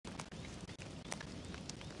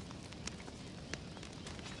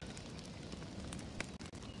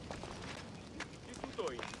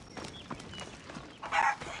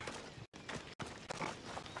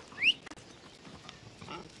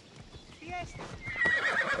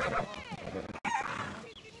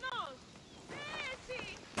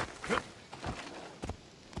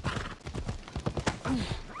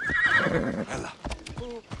Έλα.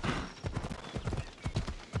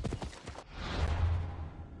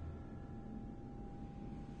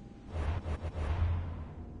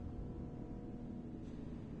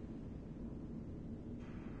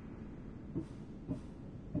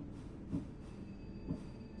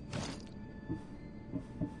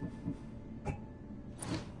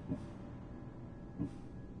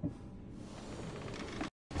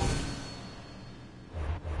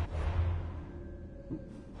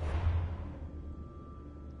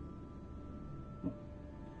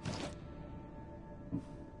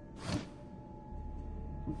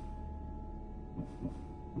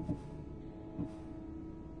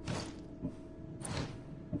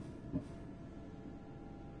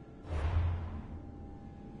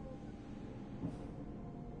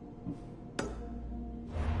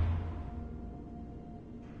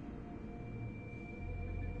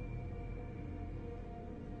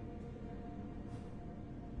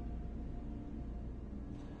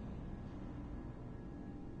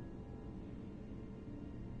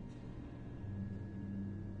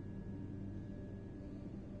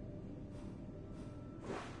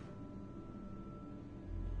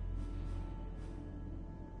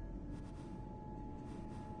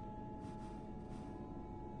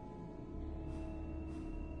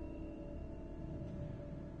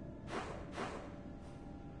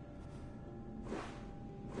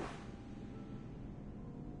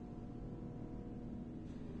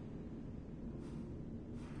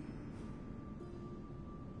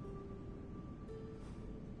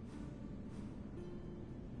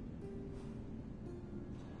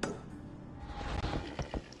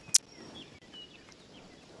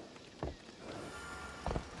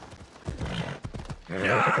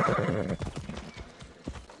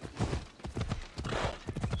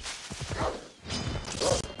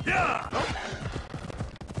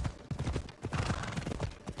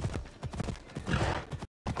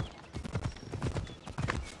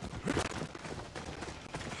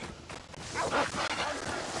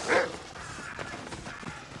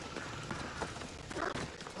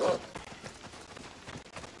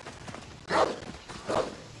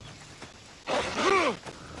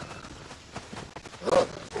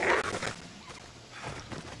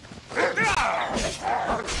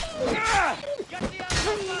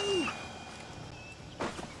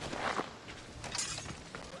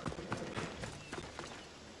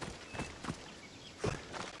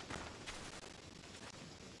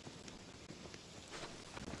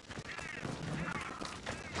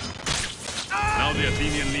 Now the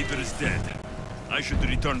Athenian leader is dead. I should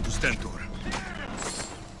return to Stentor.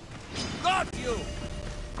 Got you!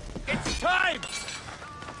 It's time!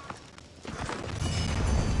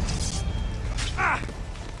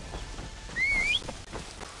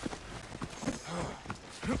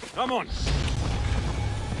 Come on!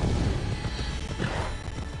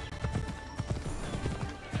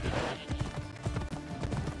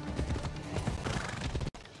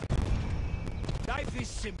 Life is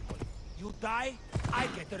simple. You die, I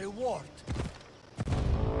get a reward.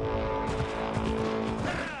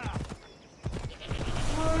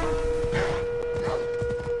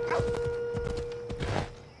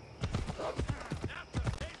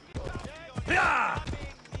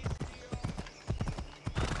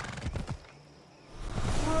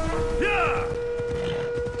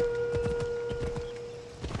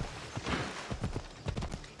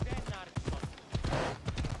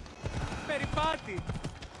 Περιπάτη!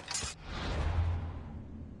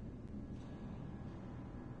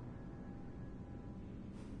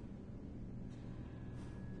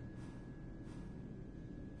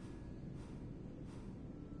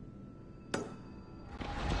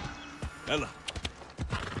 Έλα.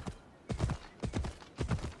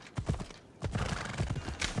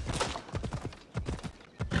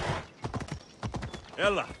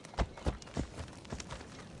 Έλα.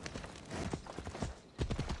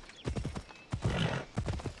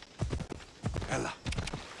 Έλα.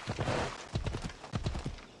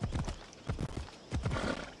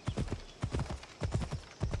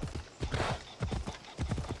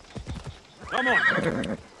 Come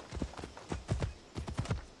on.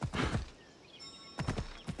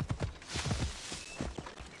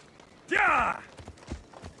 Yeah!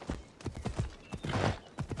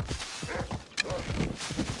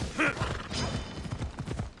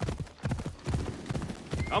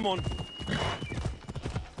 Come on.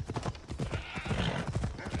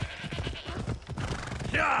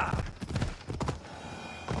 Yeah!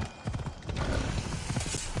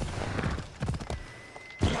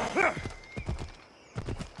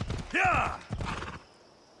 Yeah!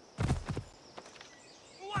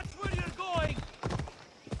 Watch where you're going!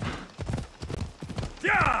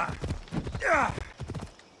 Yeah! Yeah!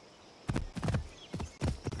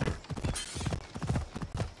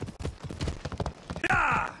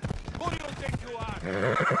 Yeah! Who do you think you are?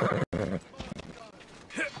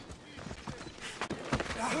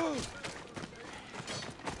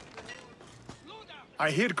 I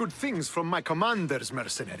hear good things from my commanders,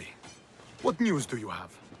 mercenary. What news do you have?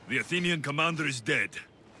 The Athenian commander is dead.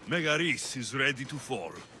 Megaris is ready to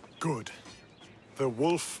fall. Good. The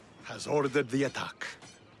wolf has ordered the attack.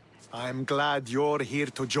 I'm glad you're here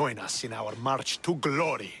to join us in our march to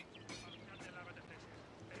glory.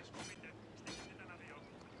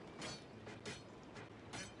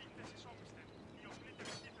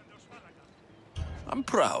 I'm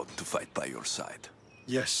proud to fight by your side.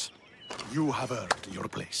 Yes, you have earned your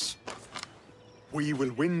place. We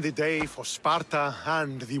will win the day for Sparta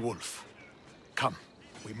and the wolf. Come,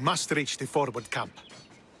 we must reach the forward camp.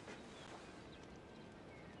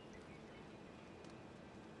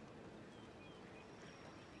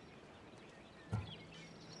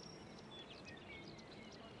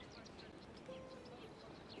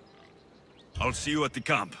 I'll see you at the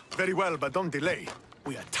camp. Very well, but don't delay.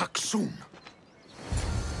 We attack soon.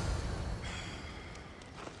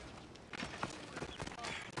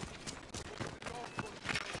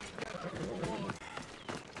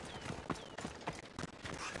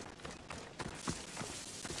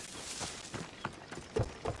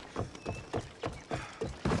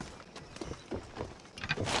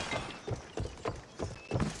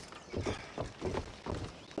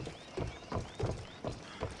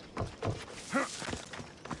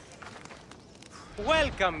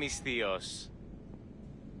 Welcome, Misthios.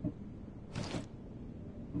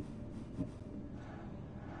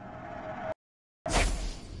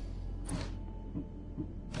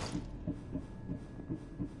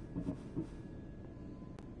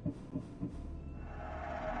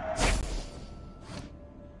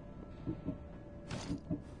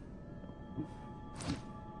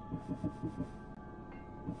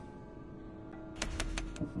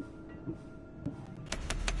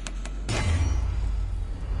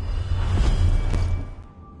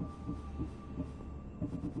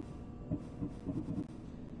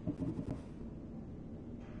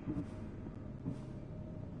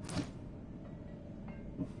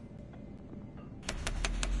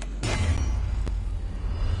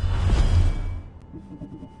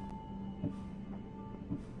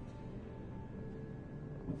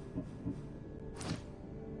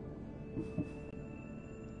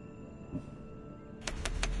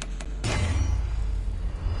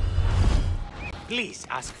 Please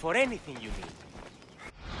ask for anything you need.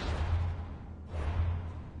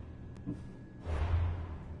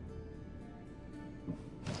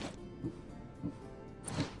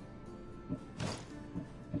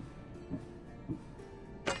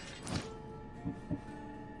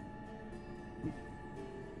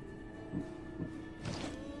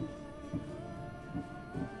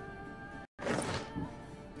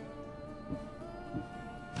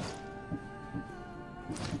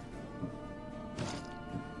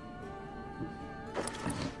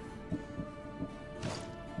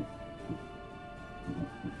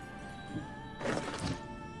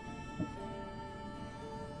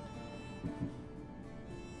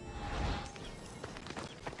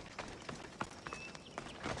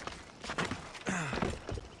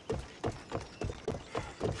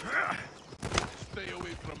 Stay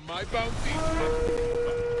away from my bounty.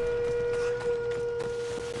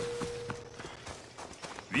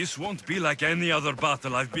 This won't be like any other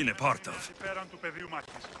battle I've been a part of.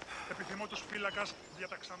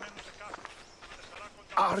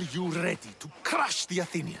 Are you ready to crush the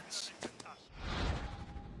Athenians?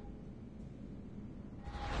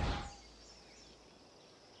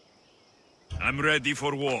 I'm ready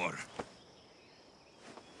for war.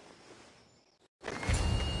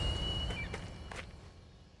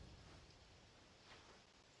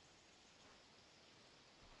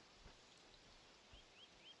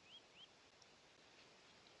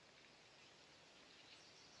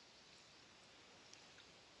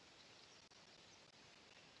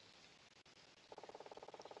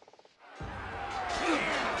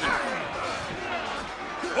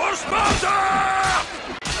 For Sparta!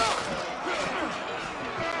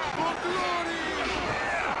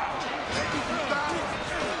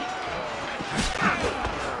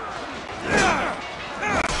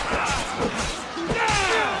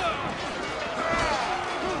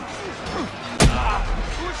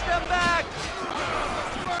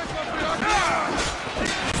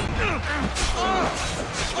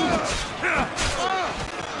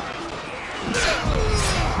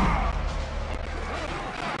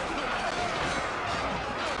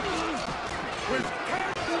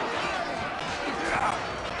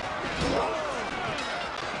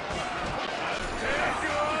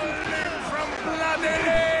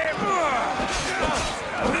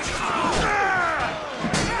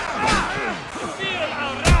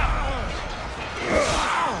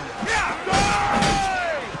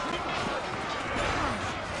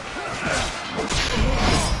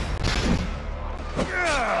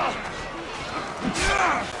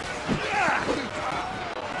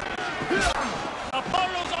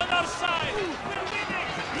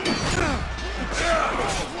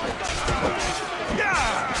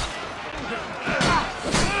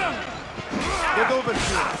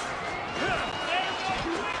 overkill!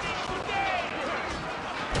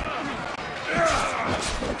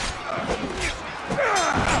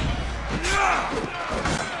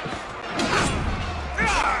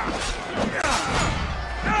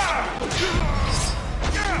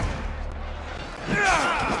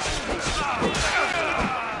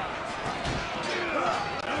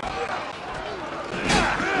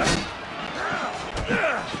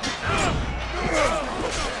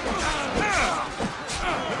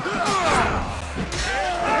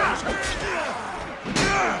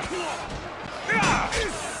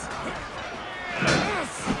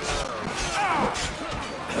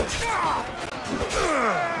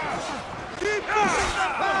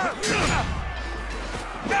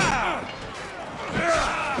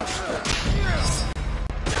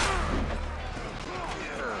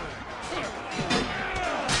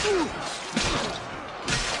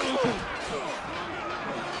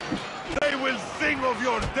 They will sing of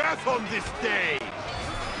your death on this day!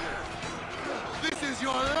 This is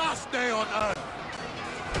your last day on Earth!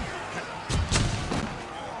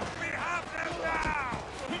 We have them now!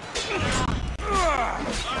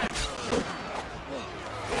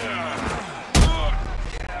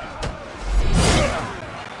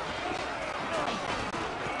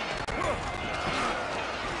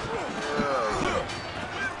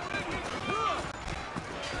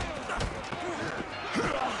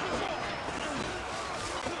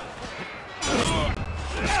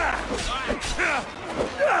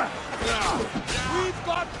 We've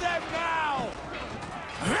got them now!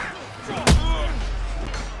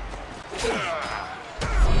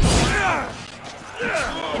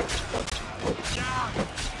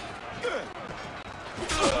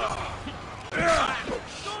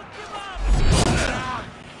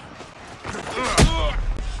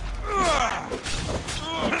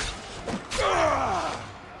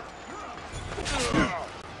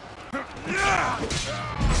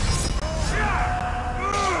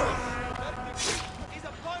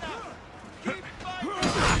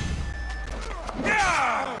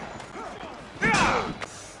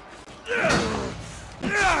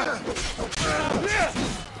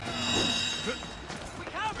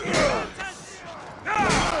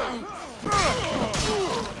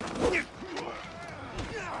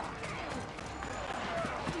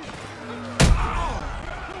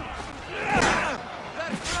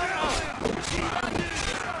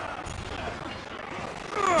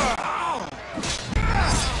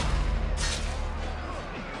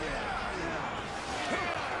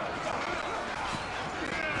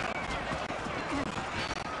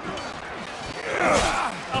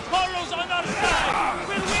 Apollo's on our side!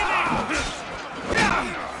 We're winning!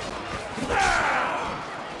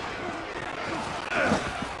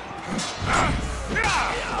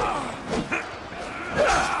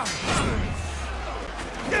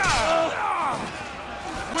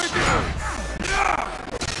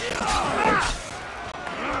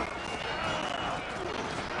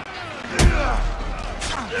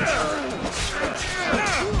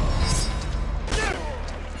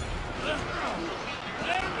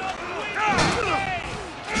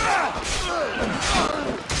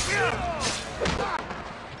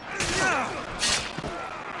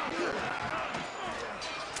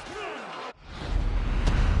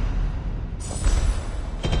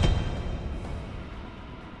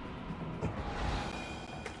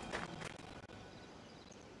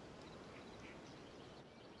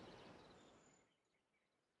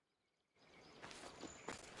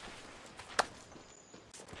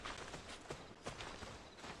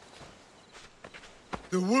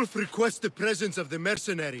 The wolf requests the presence of the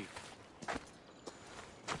mercenary.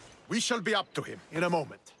 We shall be up to him in a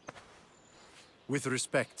moment. With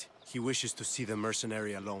respect, he wishes to see the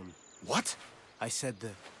mercenary alone. What? I said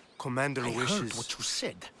the commander I wishes... heard what you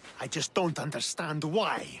said. I just don't understand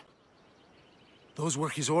why. Those were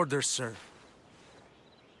his orders, sir.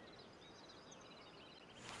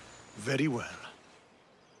 Very well.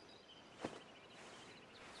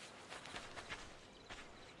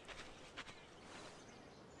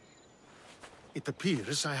 It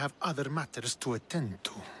appears I have other matters to attend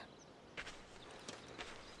to.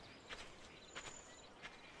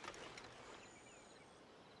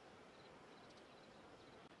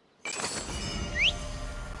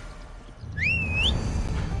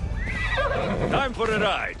 Time for a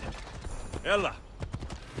ride. Ella.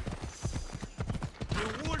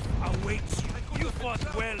 The wolf awaits you. You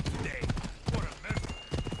fought well today. For a mercy.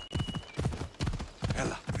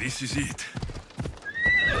 Ella. This is it.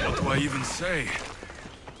 What do I even say?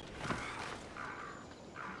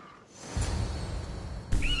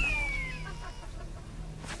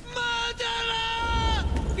 Murderer!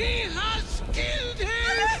 He has killed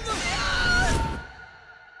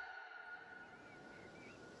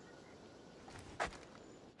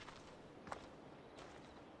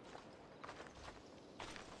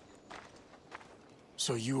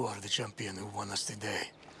So you are the champion who won us today.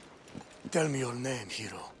 Tell me your name,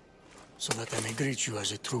 hero, so that I may greet you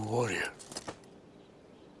as a true warrior.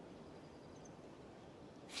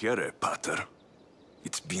 SUDHIR, Pater.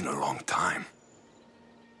 It's been a long time.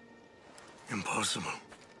 Impossible.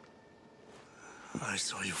 I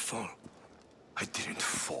saw you fall. I didn't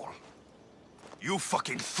fall. You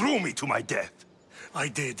fucking threw me to my death! I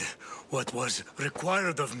did what was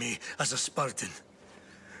required of me as a Spartan.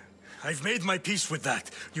 I've made my peace with that.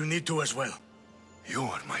 You need to as well. You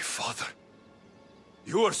are my father.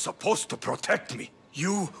 You are supposed to protect me.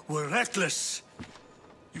 You were reckless.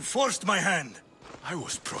 You forced my hand. I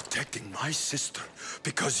was protecting my sister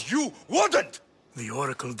because you wouldn't! The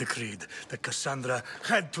Oracle decreed that Cassandra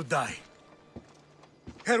had to die.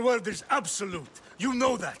 Her word is absolute. You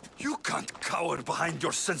know that. You can't cower behind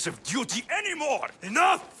your sense of duty anymore!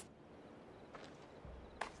 Enough!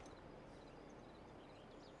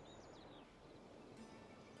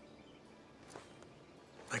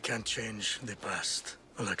 I can't change the past,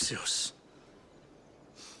 Alexios.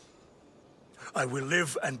 I will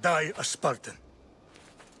live and die a Spartan.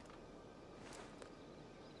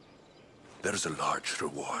 There's a large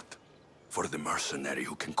reward for the mercenary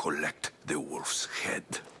who can collect the wolf's head.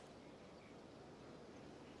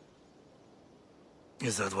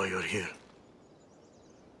 Is that why you're here?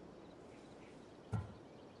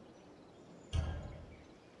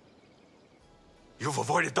 You've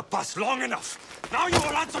avoided the past long enough. Now you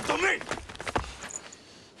will answer to me!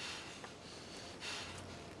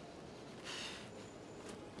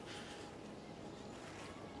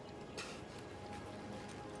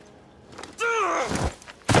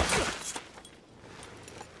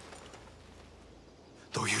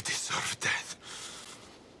 Though you deserve death,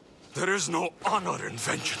 there is no honor in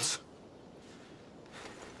vengeance.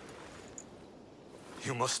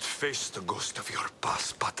 You must face the ghost of your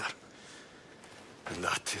past, Pater. And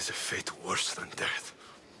that is a fate worse than death.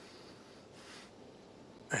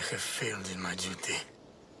 I have failed in my duty.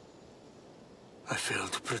 I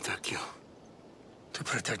failed to protect you. To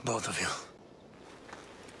protect both of you.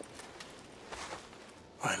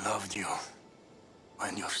 I loved you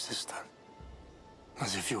and your sister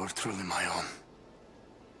as if you were truly my own.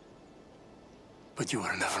 But you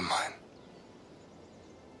were never mine.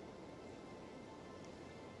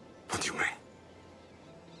 What do you mean?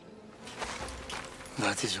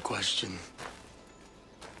 That is a question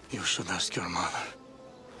you should ask your mother.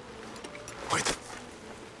 Wait.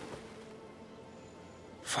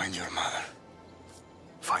 Find your mother.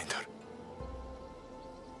 Find her.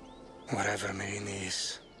 Wherever Myrine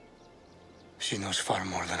is, she knows far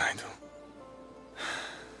more than I do.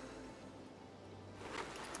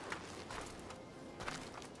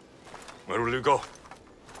 Where will you go?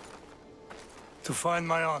 To find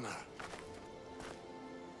my honor.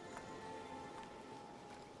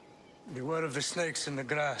 Beware of the snakes in the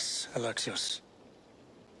grass, Alexios.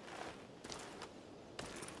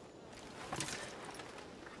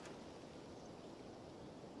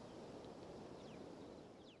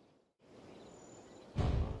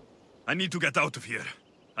 I need to get out of here.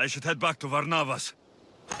 I should head back to Varnavas.